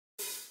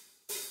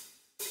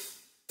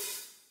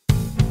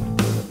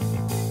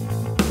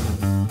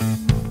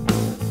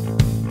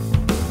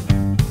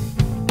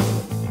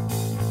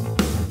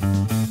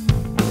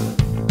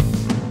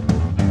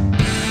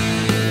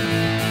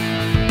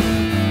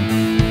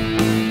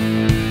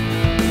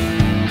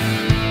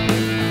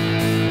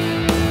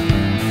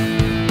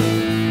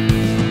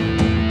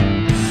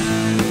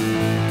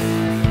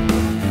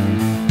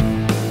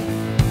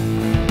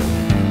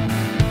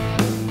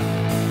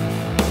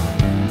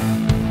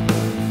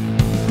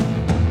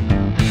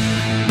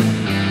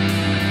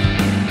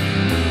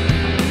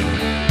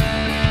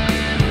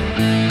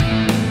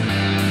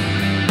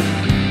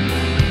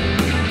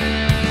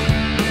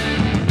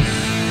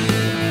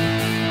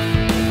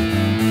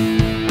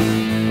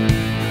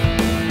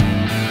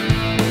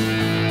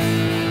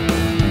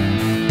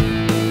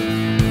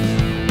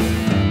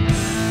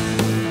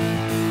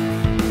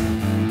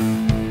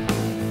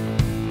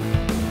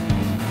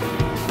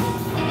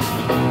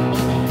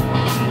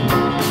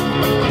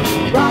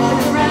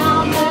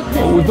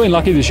We've been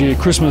lucky this year.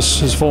 Christmas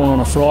has fallen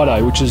on a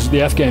Friday, which is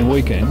the Afghan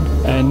weekend,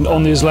 and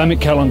on the Islamic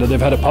calendar they've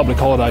had a public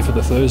holiday for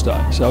the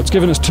Thursday. So it's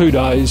given us 2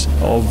 days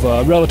of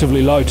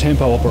relatively low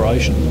tempo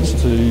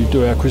operations to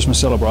do our Christmas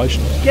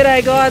celebration.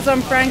 G'day guys,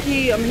 I'm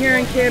Frankie. I'm here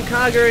in Camp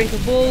Karga in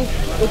Kabul.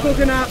 We're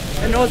cooking up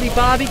an Aussie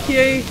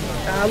barbecue,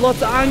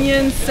 lots of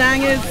onions,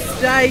 sangers,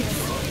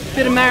 steaks,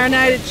 bit of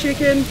marinated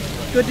chicken.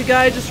 Good to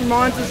go, just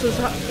reminds us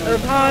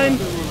of home.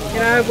 You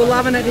know, we're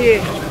loving it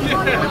here.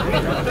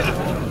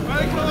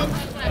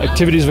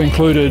 Activities have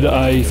included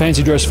a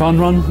fancy dress fun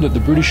run that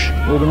the British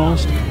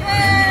organised.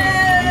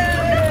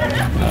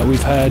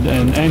 We've had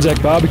an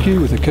Anzac barbecue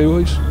with the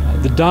Kiwis.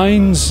 The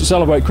Danes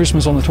celebrate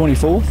Christmas on the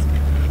 24th,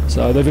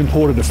 so they've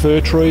imported a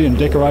fir tree and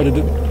decorated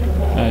it,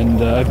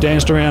 and have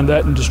danced around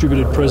that and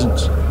distributed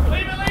presents.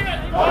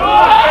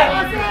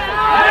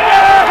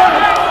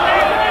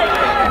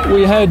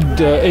 We had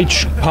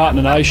each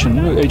partner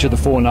nation, each of the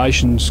 4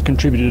 nations,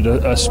 contributed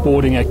a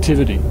sporting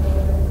activity.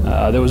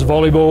 There was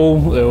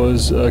volleyball, there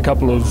was a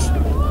couple of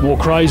more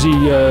crazy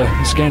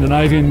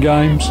Scandinavian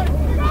games,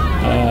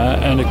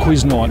 and a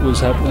quiz night was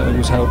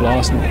held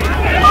last night.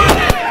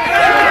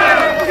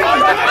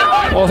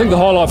 Well, I think the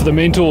highlight for the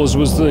mentors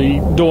was the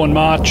dawn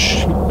march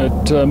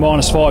at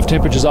 -5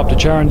 temperatures up to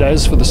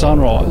Charandaz for the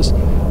sunrise,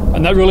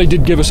 and that really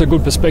did give us a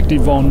good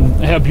perspective on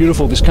how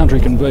beautiful this country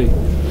can be.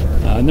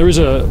 And there is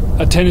a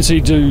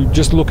tendency to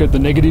just look at the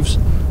negatives,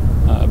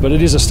 but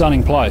it is a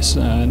stunning place,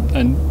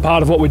 and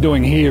part of what we're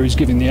doing here is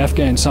giving the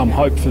Afghans some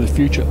hope for the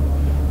future,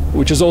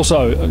 which is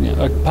also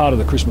a part of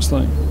the Christmas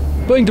theme.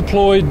 Being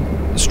deployed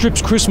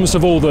strips Christmas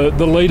of all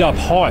the lead-up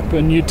hype,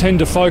 and you tend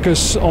to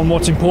focus on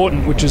what's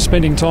important, which is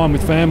spending time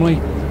with family,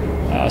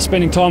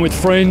 spending time with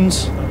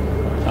friends,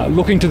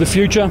 looking to the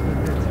future.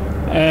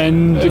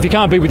 And if you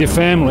can't be with your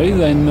family,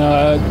 then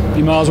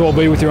you might as well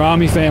be with your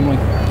army family.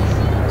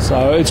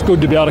 So it's good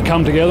to be able to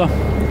come together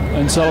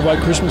and celebrate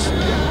Christmas.